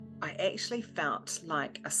I actually felt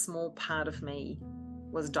like a small part of me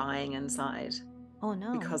was dying inside Oh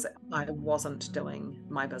no. because I wasn't doing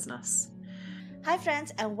my business. Hi,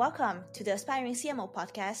 friends, and welcome to the Aspiring CMO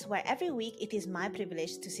podcast, where every week it is my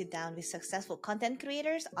privilege to sit down with successful content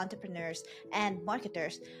creators, entrepreneurs, and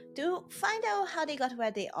marketers to find out how they got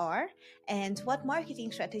where they are and what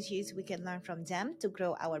marketing strategies we can learn from them to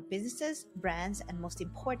grow our businesses, brands, and most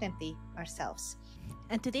importantly, ourselves.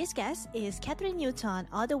 And today's guest is Catherine Newton,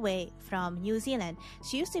 all the way from New Zealand.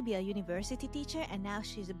 She used to be a university teacher, and now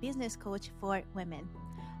she's a business coach for women.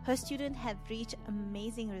 Her students have reached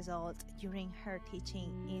amazing results during her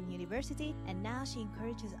teaching in university, and now she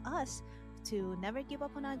encourages us to never give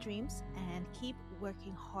up on our dreams and keep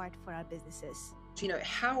working hard for our businesses.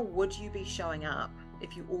 How would you be showing up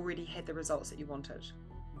if you already had the results that you wanted?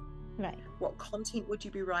 Right. What content would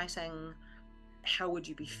you be writing? How would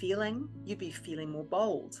you be feeling? You'd be feeling more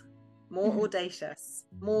bold, more audacious,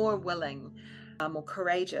 more willing, more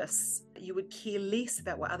courageous. You would care less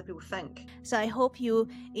about what other people think. So I hope you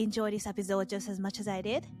enjoyed this episode just as much as I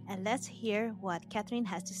did. And let's hear what Catherine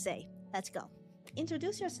has to say. Let's go.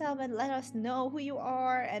 Introduce yourself and let us know who you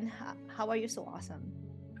are and how are you so awesome.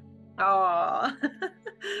 Oh,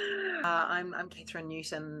 I'm Catherine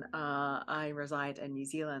Newton. I reside in New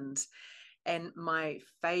Zealand. And my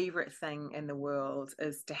favorite thing in the world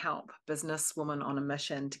is to help businesswomen on a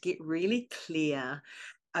mission to get really clear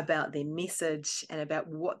about their message and about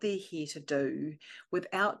what they're here to do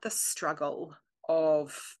without the struggle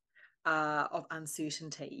of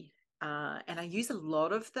uncertainty. And I use a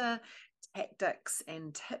lot of the tactics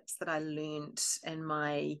and tips that I learned in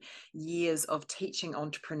my years of teaching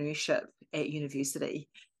entrepreneurship at university,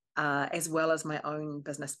 as well as my own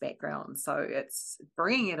business background. So it's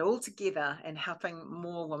bringing it all together and helping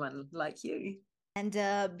more women like you. And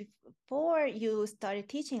before you started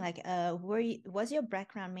teaching, was your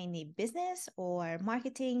background mainly business or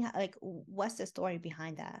marketing? Like, what's the story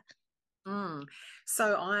behind that?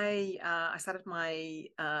 So I started my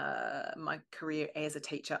my career as a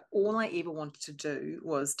teacher. All I ever wanted to do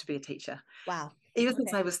was to be a teacher. Wow. Ever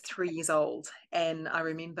since I was 3 years old. And I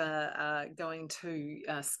remember going to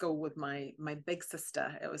school with my big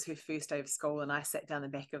sister. It was her first day of school, and I sat down the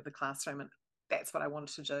back of the classroom, and that's what I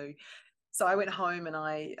wanted to do. So I went home and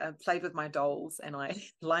I played with my dolls, and I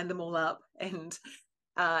lined them all up, and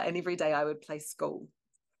every day I would play school.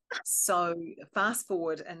 So fast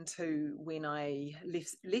forward into when I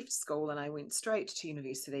left school, and I went straight to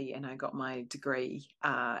university and I got my degree,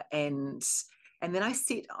 and then I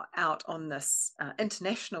set out on this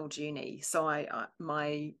international journey. So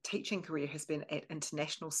my teaching career has been at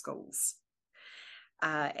international schools.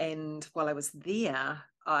 And while I was there,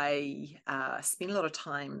 I spent a lot of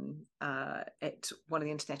time at one of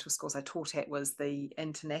the international schools I taught at was the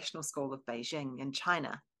International School of Beijing in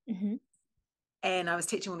China. Mm-hmm. And I was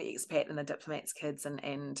teaching all the expat and the diplomats kids, and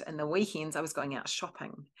in the weekends I was going out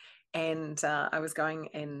shopping, and I was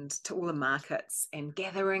going to all the markets and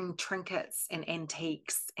gathering trinkets and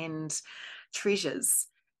antiques and treasures.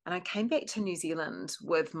 And I came back to New Zealand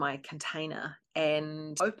with my container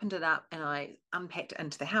and opened it up, and I unpacked it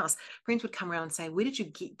into the house. Friends would come around and say, "Where did you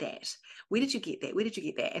get that? Where did you get that? Where did you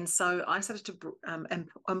get that?" And so I started to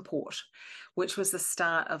import, which was the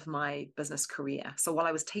start of my business career. So while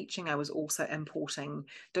I was teaching, I was also importing,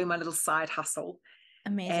 doing my little side hustle.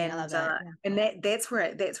 Amazing. And I love that. Yeah. and that's where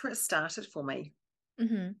it started for me.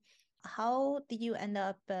 Mm-hmm. How did you end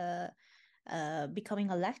up becoming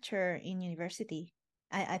a lecturer in university?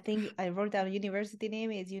 I think I wrote down university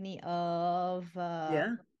name is Uni of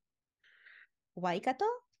Yeah. Waikato.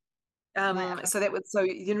 So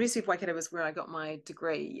the University of Waikato was where I got my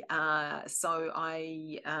degree. So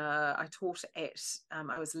I taught at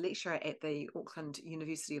I was a lecturer at the Auckland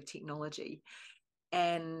University of Technology,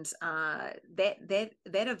 and that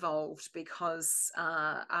evolved because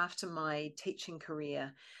after my teaching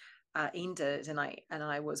career ended, and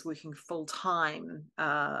I was working full time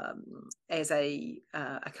as a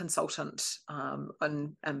consultant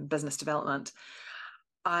in business development.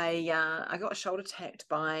 I got shoulder tapped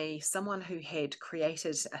by someone who had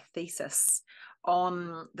created a thesis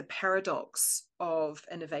on the paradox of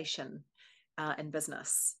innovation in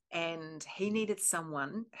business, and he needed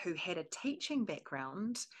someone who had a teaching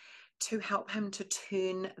background to help him to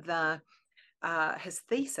turn his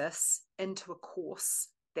thesis into a course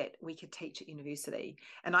that we could teach at university.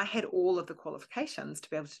 And I had all of the qualifications to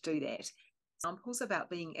be able to do that. Examples about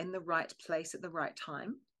being in the right place at the right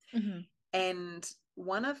time. Mm-hmm. And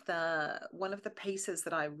one of the pieces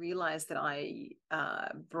that I realized that I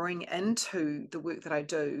bring into the work that I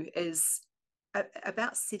do is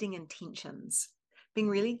about setting intentions. being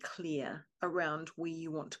really clear around where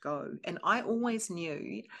you want to go. And I always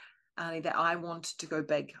knew that I wanted to go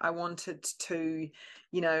big. I wanted to,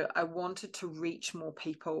 I wanted to reach more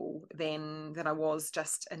people than I was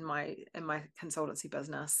just in my consultancy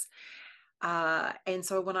business. And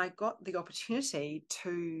so when I got the opportunity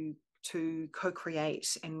to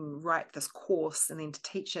co-create and write this course and then to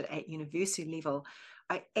teach it at university level,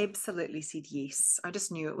 I absolutely said yes. I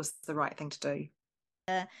just knew it was the right thing to do.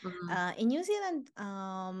 In New Zealand,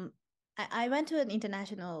 I went to an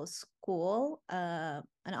international school, an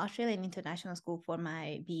Australian international school for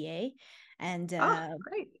my BA, and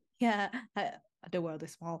great. yeah, the world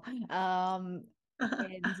is small. And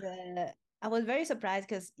I was very surprised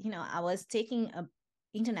because I was taking a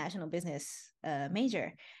international business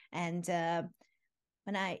major, and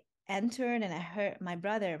when I entered and I heard my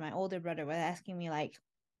older brother was asking me like,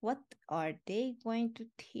 what are they going to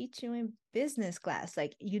teach you in business class?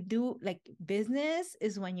 Like you do, like business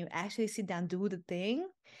is when you actually sit down, do the thing.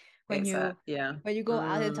 When you go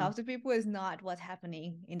out and talk to people is not what's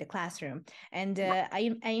happening in the classroom. And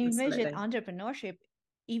I envision entrepreneurship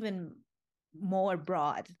even more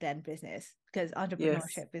broad than business, because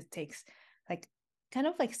entrepreneurship it takes like kind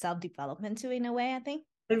of like self-development too, in a way, I think.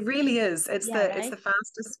 It really is. It's right? the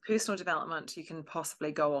fastest personal development you can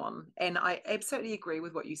possibly go on. And I absolutely agree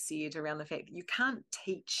with what you said around the fact that you can't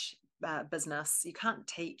teach business, you can't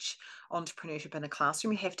teach entrepreneurship in a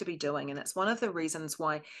classroom. You have to be doing. And it's one of the reasons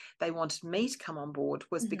why they wanted me to come on board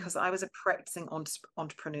was because I was a practicing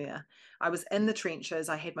entrepreneur. I was in the trenches.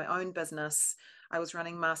 I had my own business. I was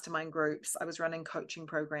running mastermind groups. I was running coaching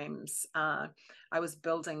programs. I was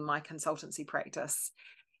building my consultancy practice.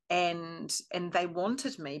 And they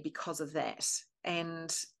wanted me because of that.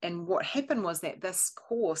 And what happened was that this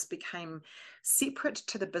course became separate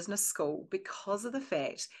to the business school because of the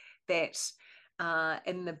fact that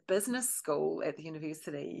in the business school at the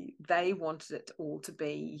university, they wanted it all to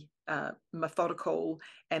be methodical,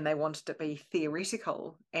 and they wanted it to be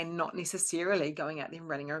theoretical and not necessarily going out there and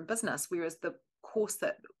running our own business. Whereas the course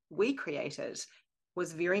that we created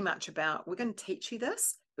was very much about, we're going to teach you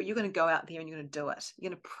this, but you're going to go out there and you're going to do it. You're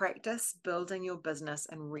going to practice building your business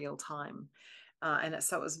in real time. And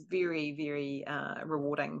so it was very, very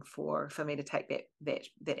rewarding for me to take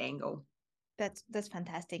that angle. That's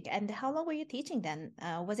fantastic. And how long were you teaching then?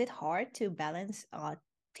 Was it hard to balance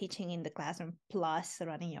teaching in the classroom plus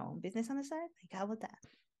running your own business on the side? Like, how was that?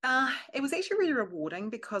 It was actually really rewarding,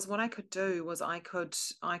 because what I could do was I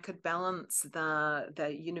could balance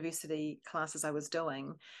the university classes I was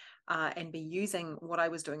doing and be using what I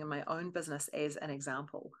was doing in my own business as an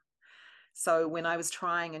example. So when I was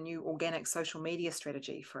trying a new organic social media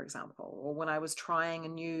strategy, for example, or when I was trying a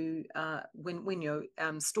new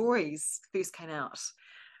when stories first came out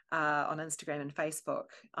on Instagram and Facebook,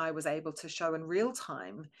 I was able to show in real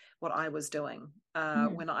time what I was doing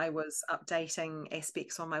when I was updating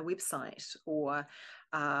aspects on my website, or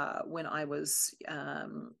when I was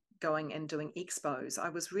going and doing expos. I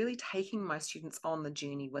was really taking my students on the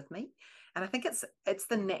journey with me. And I think it's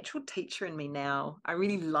the natural teacher in me now. I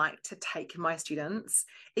really like to take my students,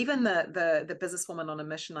 even the businesswoman on a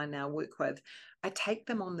mission I now work with, I take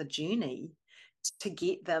them on the journey to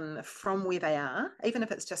get them from where they are, even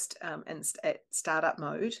if it's just at startup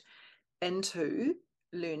mode, into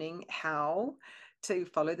learning how to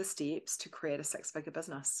follow the steps to create a six-figure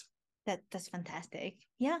business. That's fantastic.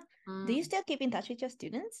 Yeah. Do you still keep in touch with your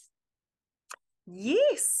students?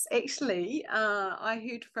 Yes, actually, I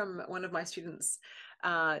heard from one of my students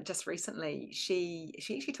just recently. She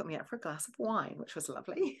actually took me out for a glass of wine, which was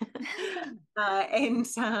lovely.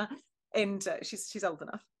 And she's old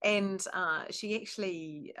enough, and she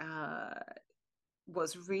actually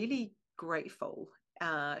was really grateful.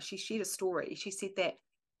 She shared a story. She said that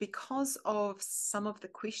because of some of the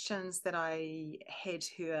questions that I had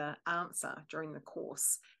her answer during the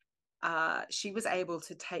course, she was able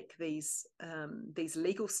to take these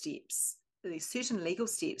legal steps, these certain legal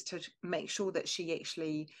steps, to make sure that she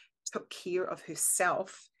actually took care of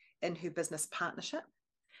herself in her business partnership.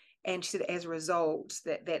 And she said, as a result,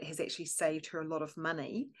 that has actually saved her a lot of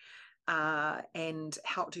money and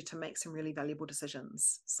helped her to make some really valuable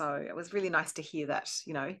decisions. So it was really nice to hear that,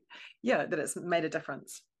 that it's made a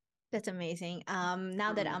difference. That's amazing.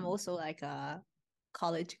 Now that I'm also like a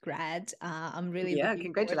college grad, I'm really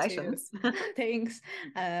looking congratulations. Forward to things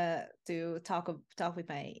to talk with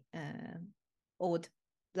my old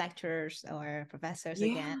lecturers or professors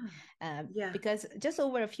again, because just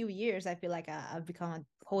over a few years I feel like I've become a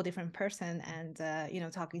whole different person. And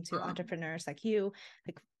talking to entrepreneurs like you,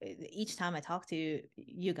 like each time I talk to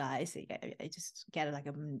you guys, I just get like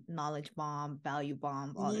a knowledge bomb, value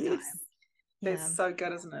bomb all the time. That's Yeah. so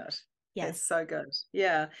good, isn't it? That's Yes. so good.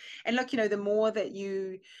 Yeah. And look, the more that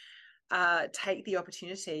you take the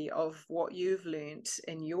opportunity of what you've learnt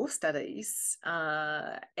in your studies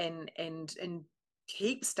and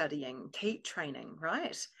keep studying, keep training,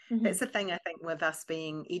 right? Mm-hmm. That's the thing, I think, with us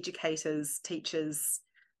being educators, teachers,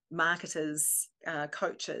 marketers,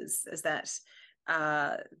 coaches, is that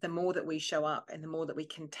the more that we show up and the more that we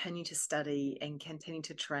continue to study and continue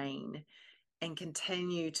to train and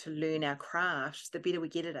continue to learn our craft, the better we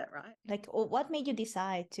get at it, right? Like, what made you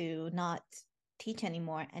decide to not teach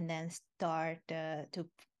anymore and then start to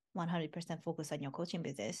 100% focus on your coaching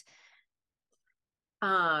business?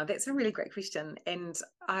 That's a really great question. And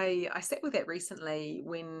I sat with that recently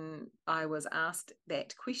when I was asked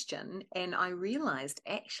that question, and I realized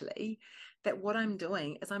actually that what I'm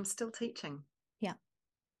doing is I'm still teaching. Yeah.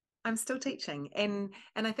 I'm still teaching. And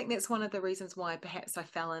I think that's one of the reasons why perhaps I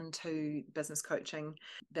fell into business coaching.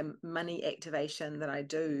 The money activation that I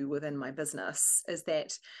do within my business is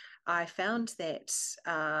that I found that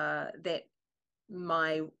that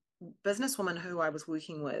my businesswoman who I was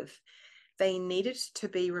working with, they needed to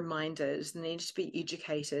be reminded, they needed to be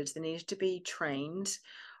educated, they needed to be trained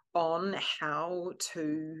on how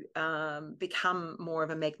to become more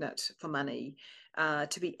of a magnet for money,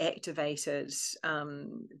 to be activated,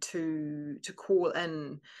 to call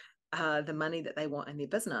in the money that they want in their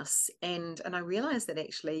business. And I realized that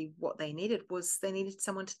actually what they needed was they needed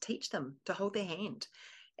someone to teach them, to hold their hand,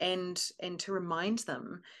 and to remind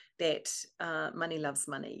them that money loves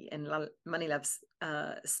money, and money loves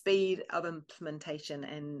speed of implementation,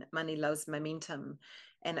 and money loves momentum.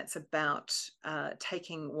 And it's about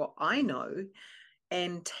taking what I know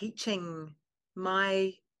and teaching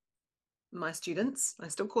my students. I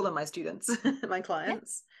still call them my students, my Yeah.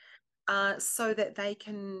 clients, so that they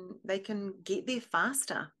can get there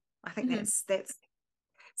faster. I think Mm-hmm. that's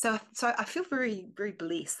so. So I feel very, very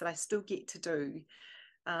blessed that I still get to do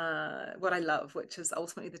what I love, which is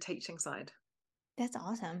ultimately the teaching side. That's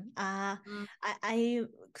awesome. Mm. I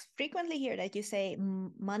frequently hear that you say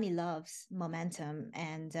money loves momentum,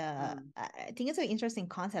 and Mm. I think it's an interesting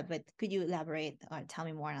concept. But could you elaborate or tell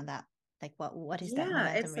me more on that? Like, what is that Yeah,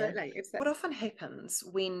 momentum really? absolutely. What often happens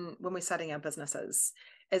when we're starting our businesses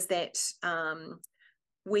is that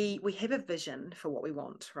we have a vision for what we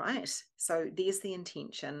want, right? So there's the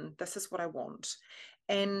intention. This is what I want,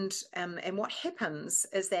 and what happens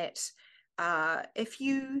is that if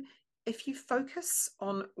you focus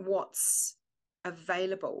on what's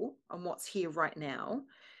available, on what's here right now,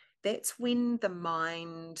 that's when the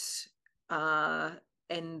mind uh,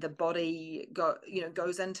 and the body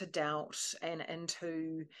goes into doubt and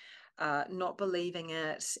into not believing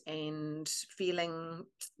it and feeling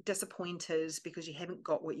disappointed because you haven't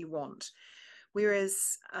got what you want.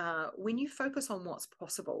 Whereas when you focus on what's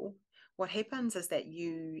possible, what happens is that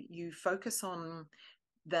you focus on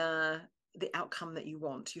the outcome that you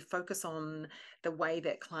want. You focus on the way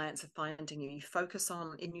that clients are finding you. You focus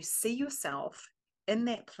on and you see yourself in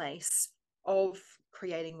that place of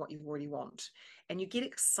creating what you already want, and you get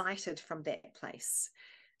excited from that place.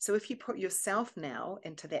 So if you put yourself now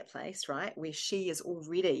into that place, right, where she is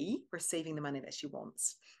already receiving the money that she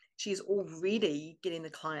wants, she is already getting the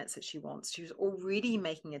clients that she wants, she's already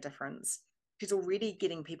making a difference, she's already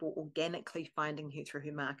getting people organically finding her through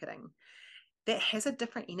her marketing, that has a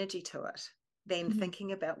different energy to it than Mm-hmm.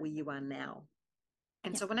 thinking about where you are now.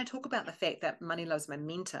 And Yeah. so when I talk about the fact that money loves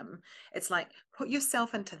momentum, it's like put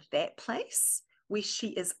yourself into that place where she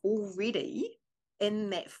is already in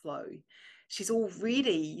that flow. She's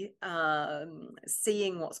already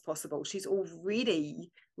seeing what's possible. She's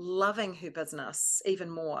already loving her business even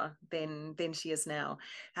more than she is now.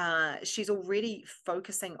 She's already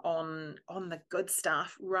focusing on the good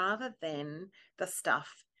stuff rather than the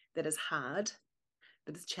stuff that is hard,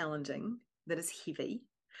 that is challenging, that is heavy,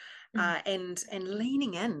 Mm-hmm. and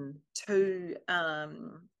leaning in to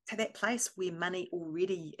that place where money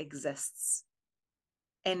already exists.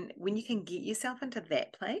 And when you can get yourself into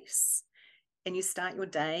that place and you start your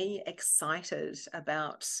day excited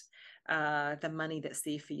about the money that's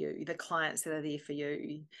there for you, the clients that are there for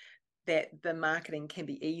you, that the marketing can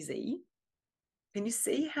be easy, can you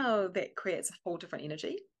see how that creates a whole different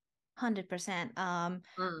energy? 100%. Mm.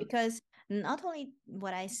 Because not only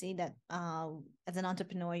what I see that as an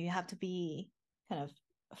entrepreneur, you have to be kind of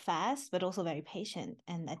fast, but also very patient.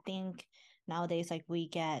 And I think nowadays, like we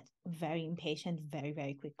get very impatient very,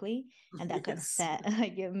 very quickly, and that can Yes. set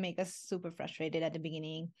like it make us super frustrated at the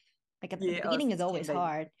beginning. Like at the Yeah, beginning is can always be.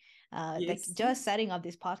 hard. Like Yes. just setting up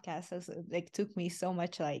this podcast has like took me so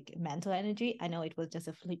much like mental energy. I know it was just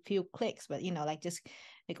a few clicks, but like just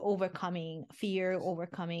like overcoming fear,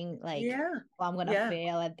 overcoming like, Yeah. oh, I'm gonna Yeah.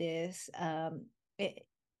 fail at this.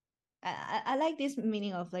 I like this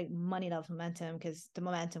meaning of like money loves momentum, because the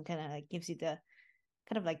momentum kind of like gives you the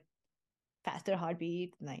kind of like faster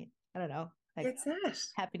heartbeat, like I don't know, like That's it.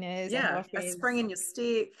 happiness, Yeah. A spring endorphins. in your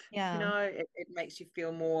step, Yeah. it makes you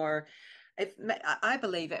feel more, I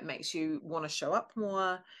believe it makes you want to show up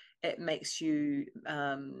more. It makes you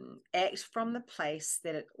act from the place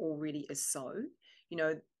that it already is so,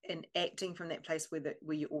 and acting from that place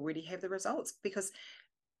where you already have the results. Because,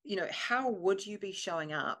 how would you be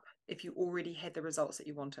showing up if you already had the results that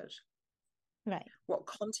you wanted? Right. What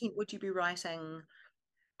content would you be writing?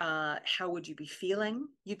 How would you be feeling?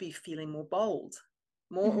 You'd be feeling more bold,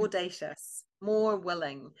 more Mm-hmm. audacious, more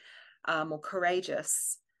willing, more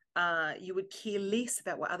courageous. You would care less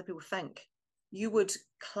about what other people think. You would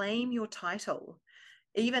claim your title,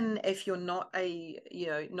 even if you're not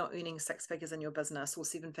not earning 6 figures in your business or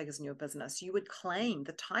 7 figures in your business. You would claim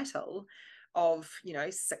the title of,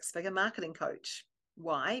 6-figure marketing coach.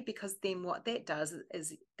 Why? Because then what that does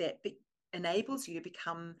is that enables you to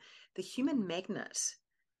become the human magnet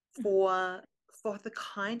for the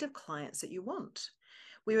kind of clients that you want.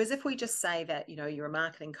 Whereas if we just say that, you're a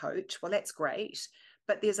marketing coach, well, that's great,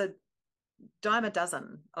 but there's a dime a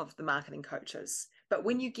dozen of the marketing coaches. But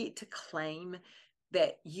when you get to claim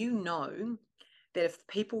that, that if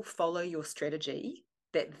people follow your strategy,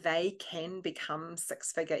 that they can become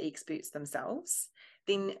 6-figure experts themselves,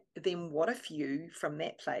 then what if you, from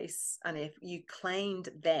that place, and if you claimed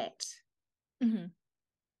that, Mm-hmm.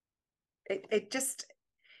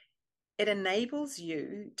 it enables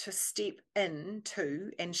you to step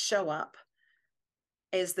into and show up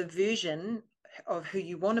as the version of who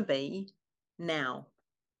you want to be now.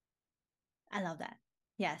 I love that.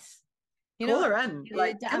 Yes. Call her in.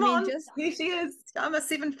 Like, I come mean, on, just here she is. I'm a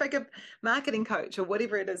 7-figure marketing coach, or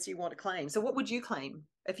whatever it is you want to claim. So what would you claim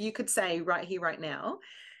if you could say right here, right now,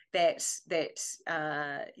 that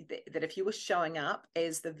if you were showing up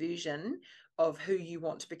as the version of who you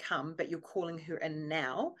want to become, but you're calling her in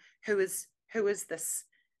now, who is this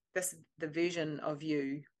the version of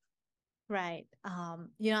you? right.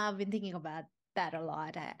 I've been thinking about that a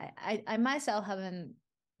lot. I myself haven't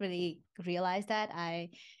really realized that. I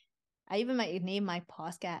even might name my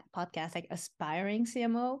podcast like aspiring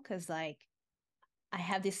CMO, because like I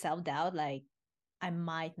have this self-doubt, like I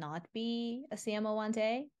might not be a CMO one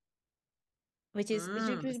day, which is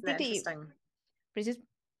Isn't that pretty interesting? which is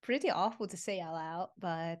pretty awful to say out loud,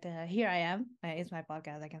 but here I am. It's my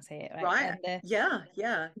podcast, I can say it, right? Right. And Yeah.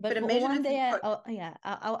 but But imagine one if day, you put,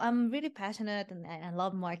 I'm really passionate, and I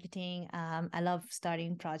love marketing. I love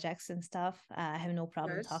starting projects and stuff. I have no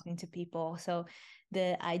problem good. talking to people. So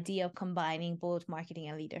the idea of combining both marketing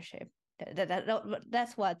and leadership,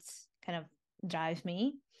 that's what kind of drives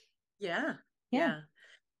me. Yeah. Yeah, Yeah.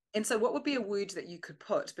 And so what would be a word that you could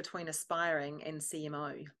put between aspiring and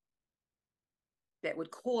CMO that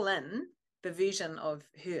would call in the version of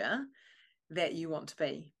her that you want to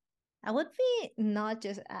be? I would be not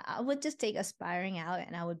just. I would just take aspiring out,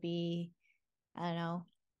 and I would be, I don't know,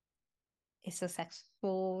 a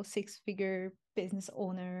successful 6-figure business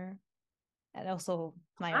owner, and also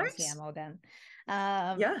my own Right. CMO then.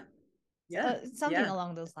 Um, Yeah. Yeah. Something Yeah.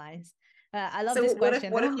 along those lines. I love So this what if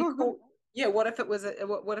question what if you though. call, yeah, what if it was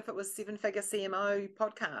what if it was 7-figure CMO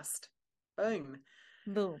podcast? Boom.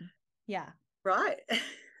 Boom. Yeah. Right.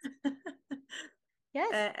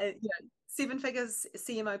 Yes. 7 figures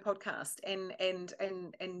CMO podcast,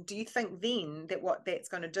 and do you think then that what that's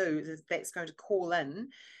going to do is that's going to call in,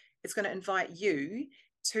 it's going to invite you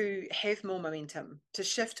to have more momentum, to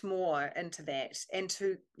shift more into that, and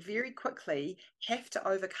to very quickly have to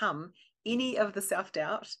overcome any of the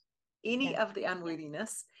self-doubt, any Yeah. of the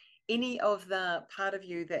unworthiness, any of the part of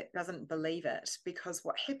you that doesn't believe it? Because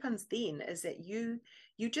what happens then is that you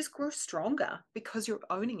just grow stronger because you're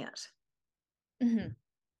owning it. Mm-hmm.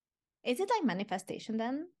 Is it like manifestation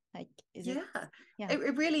then? Like, is it? Yeah, Yeah.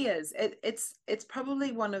 it really is. It's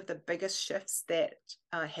probably one of the biggest shifts that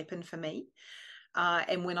happened for me.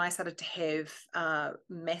 And when I started to have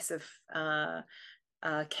massive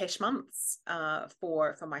cash months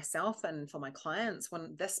for myself and for my clients,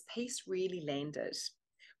 when this piece really landed,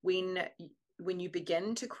 when when you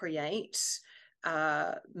begin to create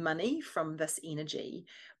money from this energy,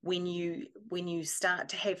 when you start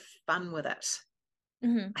to have fun with it,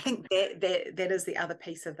 Mm-hmm. I think that is the other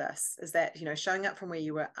piece of this, is that, showing up from where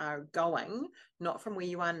you are going, not from where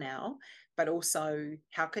you are now, but also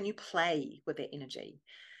how can you play with that energy?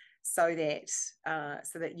 so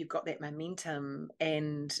that you've got that momentum,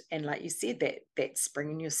 and like you said, that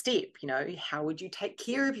spring in your step. How would you take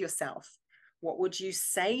care of yourself? What would you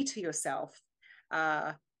say to yourself?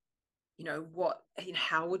 How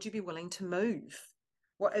would you be willing to move?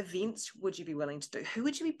 What events would you be willing to do? Who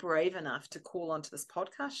would you be brave enough to call onto this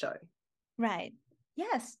podcast show? Right.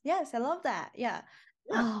 Yes. I love that. Yeah.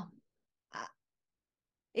 Yeah.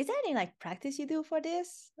 Is there any like practice you do for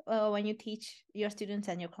this when you teach your students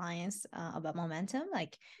and your clients about momentum?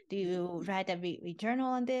 Like, do you write a journal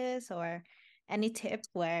on this, or any tip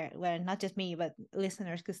where not just me but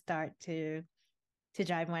listeners could start to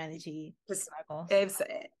drive more energy to our goals?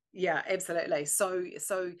 Yeah, absolutely. So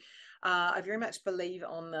I very much believe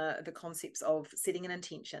on the concepts of setting an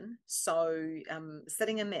intention. So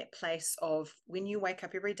sitting in that place of when you wake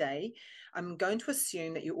up every day, I'm going to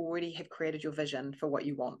assume that you already have created your vision for what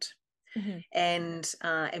you want. Mm-hmm.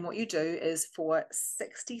 And what you do is for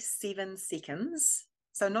 67 seconds,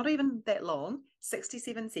 so not even that long,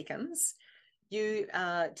 67 seconds, you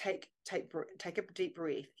take a deep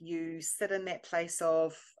breath. You sit in that place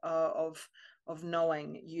of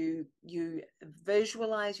knowing. You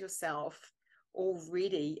visualize yourself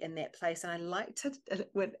already in that place. And I like to,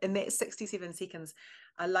 in that 67 seconds,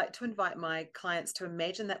 I like to invite my clients to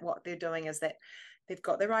imagine that what they're doing is that they've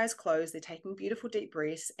got their eyes closed, they're taking beautiful deep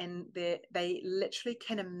breaths, and they literally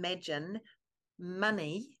can imagine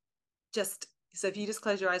money. So if you just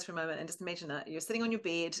close your eyes for a moment and just imagine it, you're sitting on your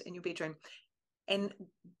bed in your bedroom, and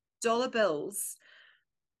dollar bills,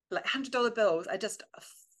 like $100 bills, are just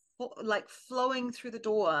like flowing through the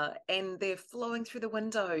door, and they're flowing through the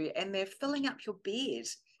window, and they're filling up your bed,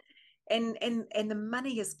 and the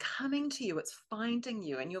money is coming to you. It's finding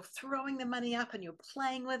you, and you're throwing the money up, and you're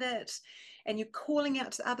playing with it, and you're calling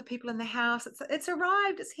out to other people in the house. It's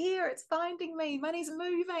arrived, it's here, it's finding me, money's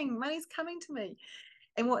moving, money's coming to me.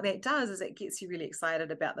 And what that does is it gets you really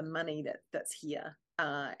excited about the money that's here.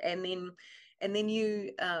 And then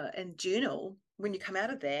you and journal when you come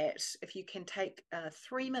out of that. If you can take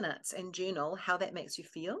 3 minutes and journal how that makes you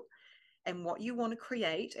feel and what you want to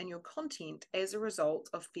create and your content as a result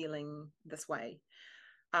of feeling this way,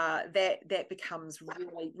 that becomes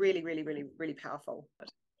really, really, really, really, really powerful.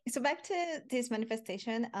 So back to this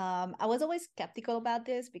manifestation, I was always skeptical about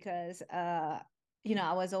this because I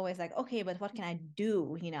was always like, okay, but what can I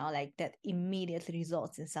do, like that immediately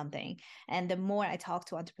results in something. And the more I talk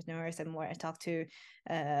to entrepreneurs and more I talk to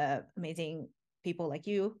amazing people like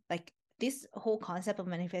you, like this whole concept of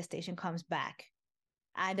manifestation comes back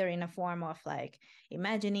either in a form of like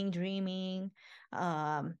imagining, dreaming,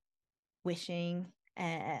 wishing,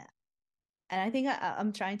 and I think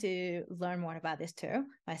I'm trying to learn more about this too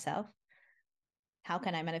myself. How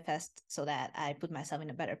can I manifest so that I put myself in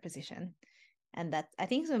a better position? And that I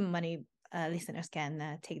think some money listeners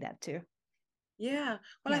can take that too. Yeah.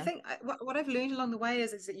 Well, I think what I've learned along the way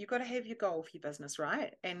is that you've got to have your goal for your business,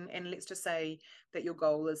 right? And let's just say that your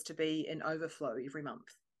goal is to be in overflow every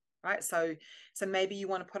month, right? So maybe you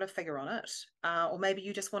want to put a figure on it, or maybe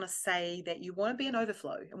you just want to say that you want to be in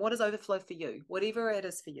overflow. And what is overflow for you? Whatever it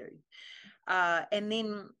is for you. And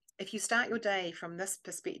then if you start your day from this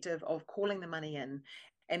perspective of calling the money in,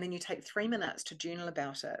 and then you take 3 minutes to journal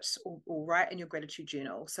about it, or write in your gratitude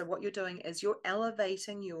journal. So what you're doing is you're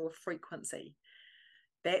elevating your frequency.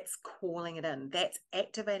 That's calling it in. That's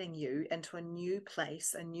activating you into a new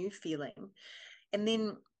place, a new feeling. And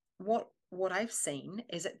then what I've seen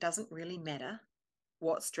is it doesn't really matter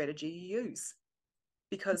what strategy you use,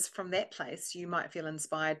 because from that place you might feel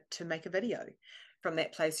inspired to make a video. From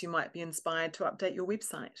that place you might be inspired to update your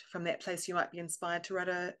website. From that place you might be inspired to write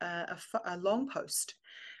a long post.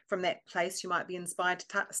 From that place you might be inspired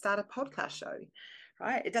to start a podcast show.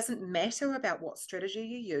 Right? It doesn't matter about what strategy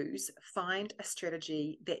you use. Find a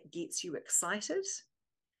strategy that gets you excited,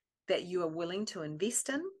 that you are willing to invest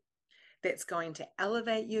in, that's going to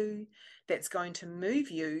elevate you, that's going to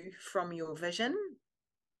move you from your vision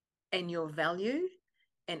and your value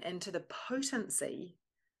and into the potency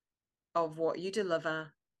of what you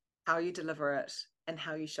deliver, how you deliver it, and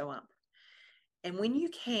how you show up. And when you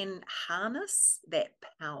can harness that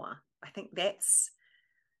power, I think that's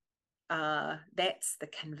the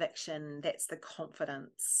conviction, that's the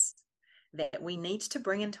confidence that we need to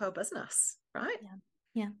bring into our business, right?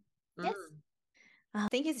 Yeah. Yes.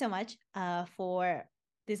 Thank you so much for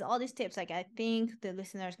all these tips. Like I think the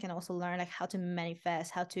listeners can also learn like how to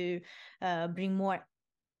manifest, how to bring more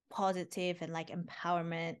positive and like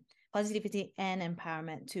positivity and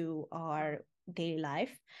empowerment to our daily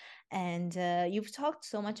life. And you've talked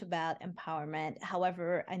so much about empowerment.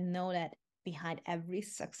 However, I know that behind every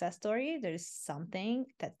success story, there's something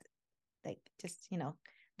that like just,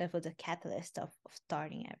 that was a catalyst of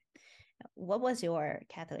starting it. What was your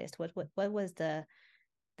catalyst? What was the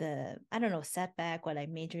I don't know, setback or like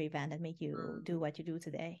major event that made you do what you do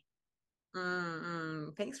today?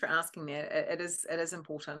 Thanks for asking that. It is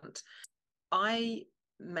important. I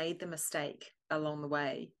made the mistake along the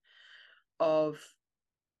way of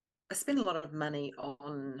I spent a lot of money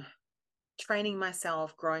on training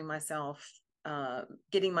myself, growing myself,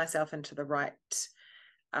 getting myself into the right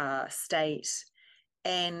state.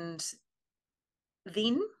 And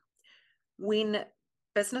then when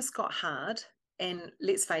business got hard, and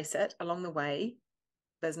let's face it, along the way,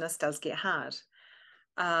 business does get hard.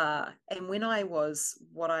 And when I was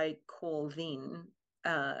what I call then,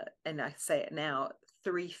 and I say it now,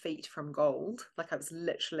 3 feet from gold, like I was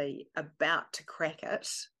literally about to crack it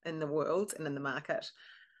in the world and in the market,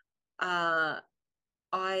 I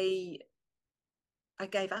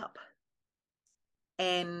gave up.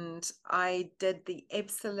 And I did the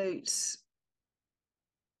absolute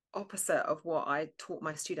opposite of what I taught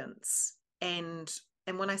my students. And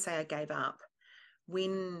when I say I gave up,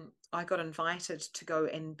 when I got invited to go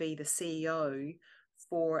and be the CEO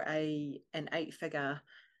for an 8-figure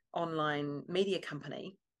online media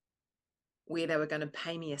company where they were going to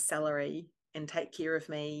pay me a salary and take care of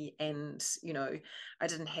me, and I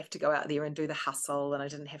didn't have to go out there and do the hustle, and I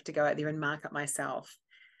didn't have to go out there and market myself.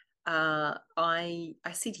 I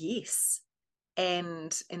said yes.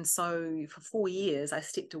 And so for 4 years, I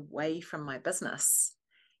stepped away from my business.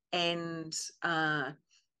 And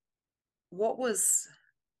what was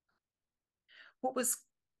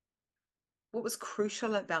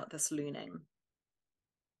crucial about this learning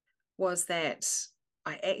was that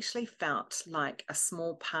I actually felt like a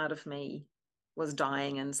small part of me was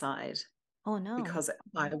dying inside. Oh no. Because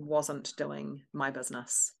I wasn't doing my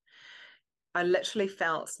business. I literally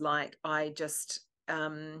felt like I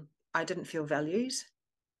didn't feel valued.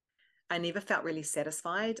 I never felt really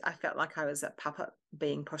satisfied. I felt like I was a puppet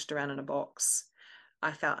being pushed around in a box.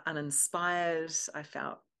 I felt uninspired. I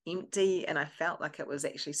felt empty, and I felt like it was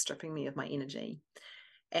actually stripping me of my energy.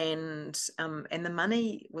 And the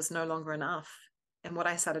money was no longer enough. And what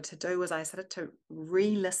I started to do was I started to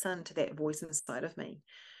re-listen to that voice inside of me.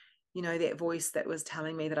 That voice that was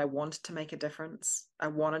telling me that I wanted to make a difference. I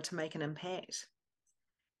wanted to make an impact.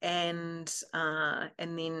 And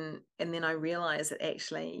then I realized that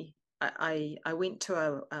actually I went to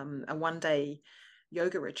a 1-day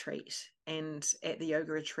yoga retreat, and at the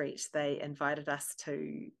yoga retreat they invited us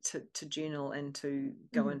to journal and to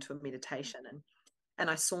go into a meditation, and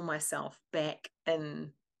I saw myself back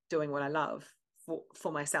in doing what I love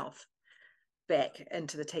for myself, back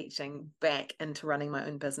into the teaching, back into running my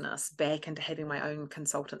own business, back into having my own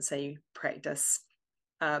consultancy practice,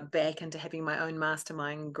 back into having my own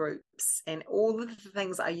mastermind groups, and all of the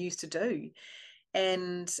things I used to do.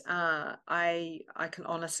 And I can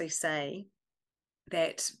honestly say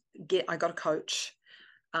that I got a coach,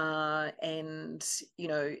 and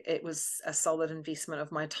it was a solid investment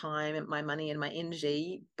of my time and my money and my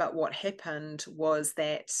energy. But what happened was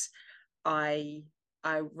that I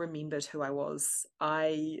remembered who I was.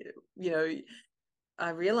 I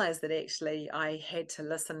realized that actually I had to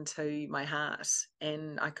listen to my heart,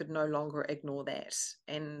 and I could no longer ignore that.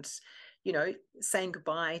 And saying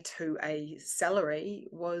goodbye to a salary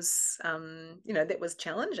was that was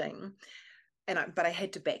challenging. But I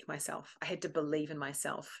had to back myself. I had to believe in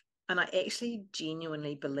myself. And I actually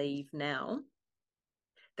genuinely believe now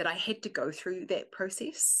that I had to go through that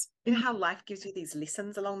process. You know how life gives you these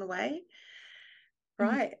lessons along the way?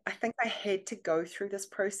 Right. I think I had to go through this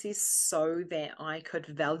process so that I could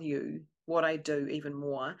value what I do even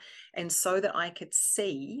more, and so that I could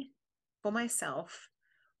see for myself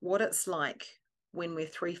what it's like when we're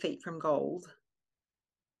 3 feet from gold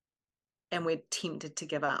and we're tempted to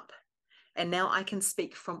give up. And now I can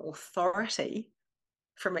speak from authority,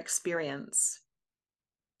 from experience,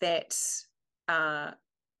 that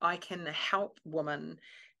I can help women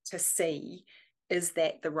to see, is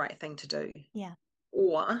that the right thing to do? Yeah.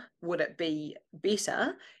 Or would it be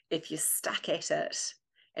better if you stuck at it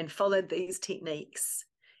and followed these techniques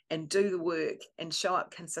and do the work and show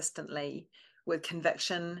up consistently with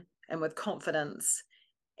conviction and with confidence,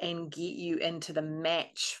 and get you into the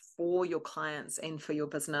match for your clients and for your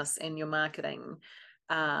business and your marketing?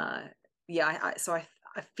 So I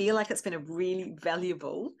feel like it's been a really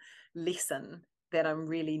valuable lesson that I'm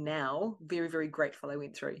really now very, very grateful I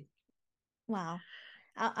went through. Wow.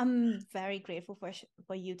 I'm very grateful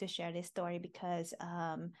for you to share this story, because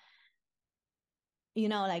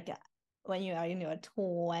like when you are in your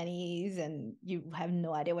 20s and you have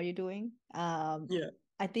no idea what you're doing, Yeah.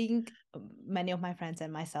 I think many of my friends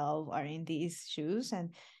and myself are in these shoes. And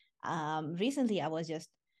recently I was just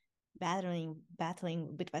battling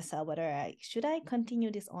with myself whether should I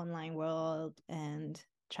continue this online world and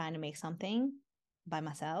trying to make something by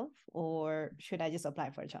myself, or should I just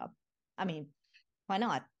apply for a job? I mean, why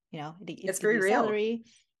not? It's It's give very you real. salary.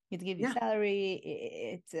 It give you Yeah.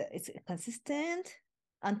 salary. It's consistent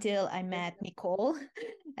until I met Nicole,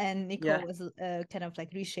 and Nicole Yeah. was kind of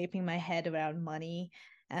like reshaping my head around money.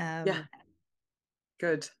 Yeah.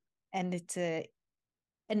 Good. And it's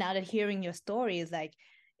and now that hearing your story is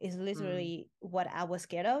Mm, literally what I was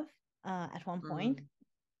scared of at one point. mm,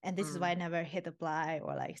 And this is why I mm. never hit apply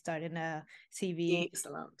or like starting a CV,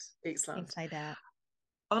 Excellent. things Excellent. like that. Yeah.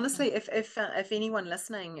 Honestly, if anyone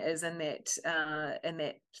listening is in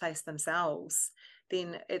that place themselves, then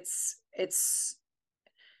it's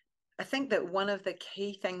I think that one of the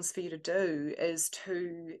key things for you to do is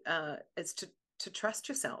to trust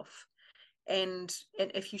yourself. And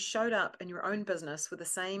if you showed up in your own business with the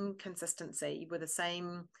same consistency, with the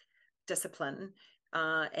same discipline,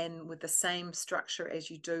 and with the same structure as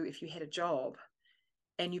you do if you had a job,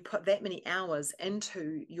 and you put that many hours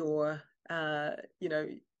into your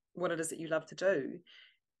what it is that you love to do,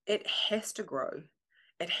 it has to grow.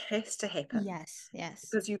 It has to happen Yes, yes.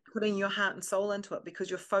 because you're putting your heart and soul into it, because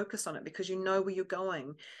you're focused on it, because you know where you're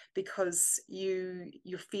going, because you're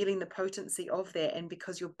feeling the potency of that, and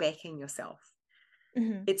because you're backing yourself.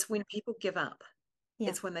 Mm-hmm. It's when people give up, Yeah.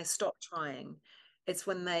 it's when they stop trying, it's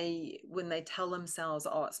when they tell themselves,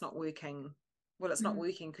 oh, it's not working. Well, it's not Mm-hmm.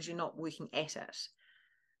 working because you're not working at it.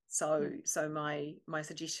 Yeah. So my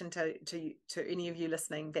suggestion to any of you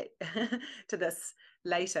listening that to this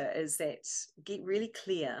later is that get really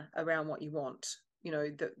clear around what you want.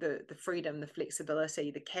 The freedom, the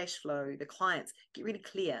flexibility, the cash flow, the clients. Get really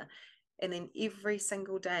clear, and then every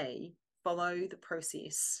single day follow the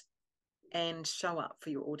process and show up for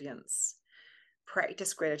your audience.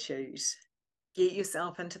 Practice gratitude. Get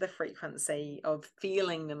yourself into the frequency of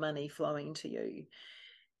feeling the money flowing to you.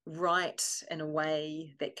 Write in a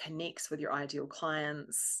way that connects with your ideal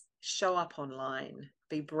clients. Show up online.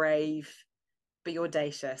 Be brave. Be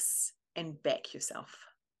audacious, and back yourself.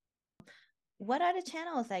 What are the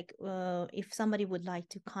channels like if somebody would like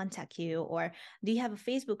to contact you, or do you have a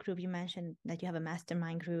Facebook group? You mentioned that you have a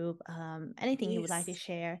mastermind group. Anything you would like to Yes.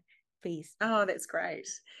 share, please? Oh, that's great.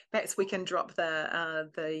 Perhaps we can drop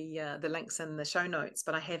the links in the show notes.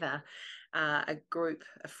 But I have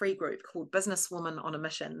a free group called Businesswoman on a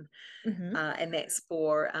Mission, Mm-hmm. and that's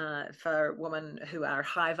for women who are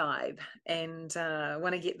high vibe and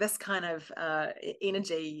want to get this kind of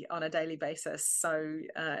energy on a daily basis. So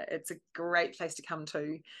it's a great place to come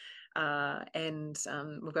to. And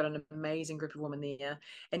we've got an amazing group of women there.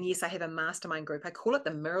 And yes, I have a mastermind group. I call it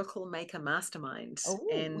the Miracle Maker Mastermind, Oh,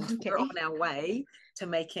 and we're okay. on our way to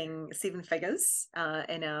making 7 figures.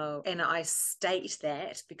 And I state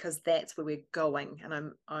that because that's where we're going,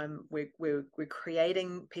 and we're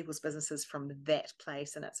creating people's businesses from that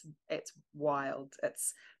place, and it's wild,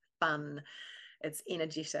 it's fun, it's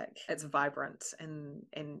energetic, it's vibrant,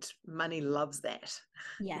 and money loves that.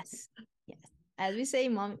 Yes, yes. As we say,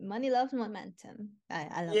 money loves momentum.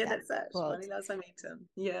 I love Yeah, that that's it. quote. Money loves momentum.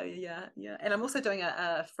 Yeah, yeah, yeah. And I'm also doing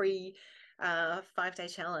a free 5-day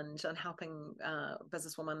challenge on helping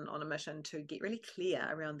businesswomen on a mission to get really clear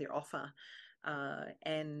around their offer.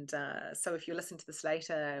 So if you're listening to this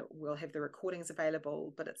later, we'll have the recordings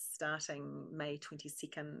available, but it's starting May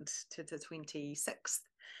 22nd to the 26th.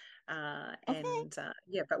 Okay.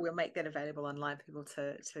 Yeah, but we'll make that available online for people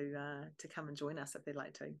to come and join us if they'd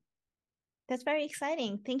like to. That's very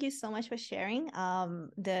exciting. Thank you so much for sharing.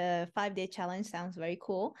 The 5-day challenge sounds very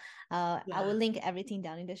cool. I will Yeah. link everything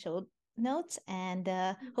down in the show notes, and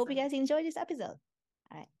hope you guys enjoy this episode.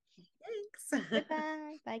 All right. Thanks.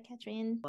 Goodbye. Bye, Catherine.